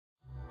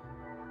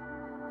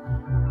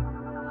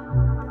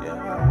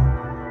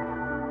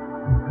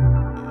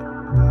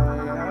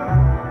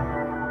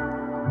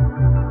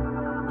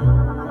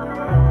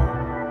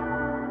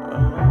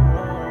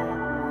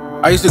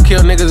I used to kill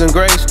niggas in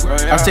grace.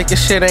 I take your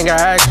shit, ain't got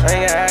action.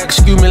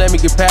 Excuse me, let me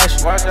get past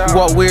you. You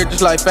walk weird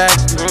just like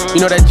facts. You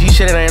know that G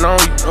shit, it ain't on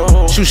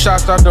you. Shoot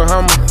shots out the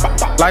Hummer.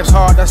 Life's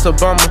hard, that's a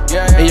bummer.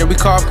 And yeah, we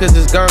cough cause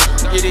it's guns.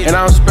 And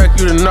I don't expect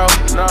you to know,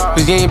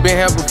 cause you ain't been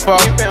here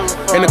before.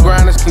 And the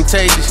grind is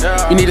contagious.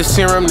 You need a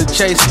serum to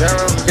chase it.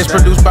 It's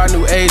produced by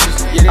new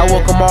ages. I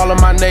welcome all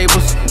of my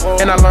neighbors,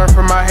 and I learn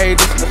from my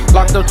haters.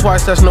 Locked up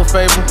twice, that's no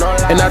fable.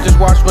 And I just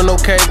watch with no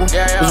cable.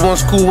 Was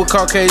once cool with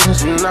Caucasians,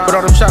 but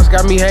all them shots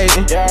got me hating.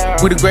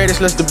 We the greatest,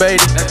 let's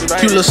debate it.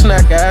 Cute little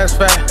snack, ass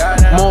fat.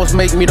 Morals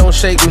make me, don't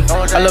shake me.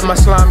 I love my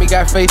slime, he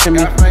got faith in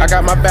me. I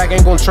got my back,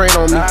 ain't gon' trade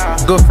on me.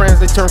 Good friends,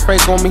 they turn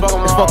fake on me.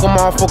 Let's fuck them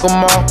all, fuck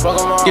them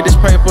all. Get this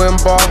paper and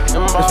ball.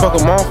 Let's fuck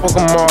them all, fuck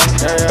them all.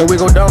 And we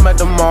go dumb at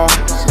the mall.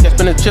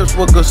 Spin the chips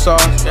with good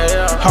sauce.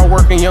 Hard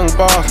working young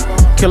boss.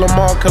 Kill them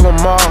all, kill them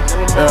all.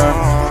 Yeah.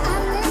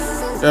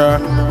 Yeah.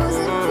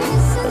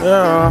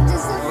 Yeah.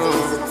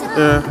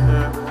 Yeah.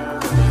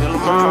 Kill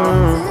them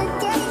all.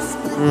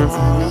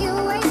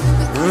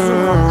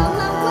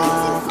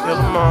 Kill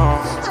them all.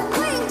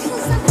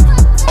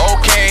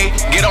 Okay,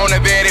 get on the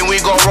bed and we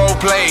gon' role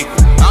play.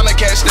 I'ma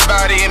catch the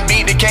body and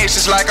beat the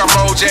cases like I'm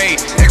OJ.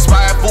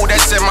 Expired food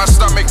that's in my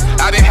stomach.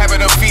 I've been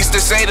having a feast to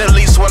say the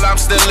least while I'm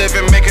still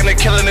living. Making a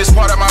killing is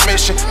part of my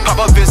mission.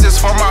 Pop-up visits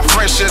for my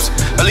friendships,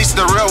 at least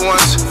the real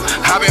ones.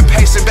 I've been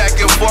pacing back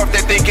and forth,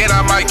 they thinking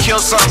I might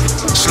kill something.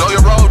 Slow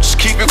your roll, just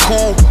keep it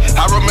cool.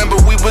 I remember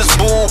we was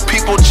boo.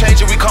 People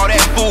changing, we call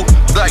that fool.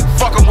 Like,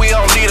 fuck em, we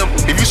don't need them.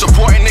 If you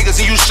supporting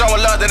niggas and you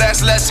showing love, then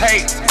that's less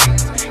hate.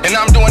 And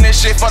I'm doing this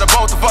shit for the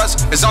both of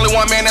us. There's only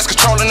one man that's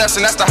controlling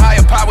us, and that's the higher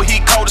power, he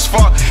cold as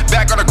fuck.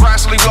 Back on the grind,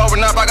 slowly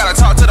rolling up. I gotta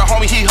talk to the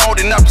homie, he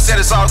holding up. He said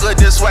it's all good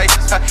this way.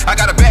 I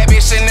got a bad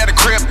bitch sitting at the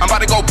crib, I'm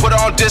about to go put her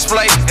on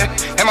display.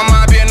 And my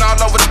mind being all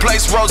over the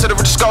place, roll to the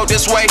riches go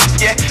this way.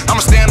 Yeah,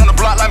 I'ma stand on the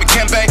block like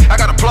McKembe. I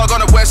got a plug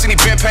on the west and he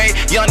been paid.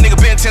 Young nigga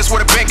been tense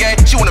with a big game.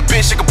 She want a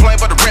bitch, she complain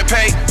but the rent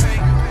paid.